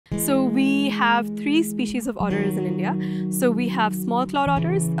So we have 3 species of otters in India. So we have small clawed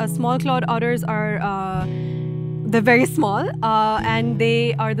otters. Small clawed otters are they're very small and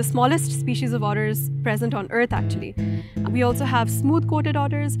they are the smallest species of otters present on Earth actually. We also have smooth-coated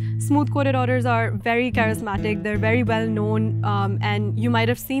otters. Smooth-coated otters are very charismatic. They're very well known and you might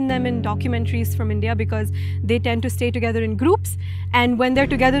have seen them in documentaries from India because they tend to stay together in groups, and when they're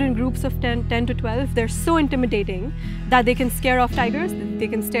together in groups of 10 to 12, they're so intimidating that they can scare off tigers, they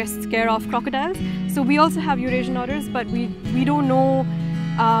can scare off crocodiles. So we also have Eurasian otters, but we don't know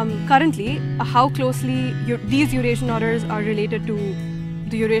currently how closely these Eurasian otters are related to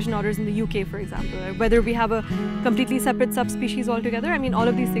the Eurasian otters in the UK, for example, or whether we have a completely separate subspecies altogether. I mean, all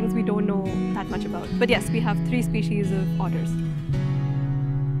of these things we don't know that much about. But yes, we have 3 species of otters.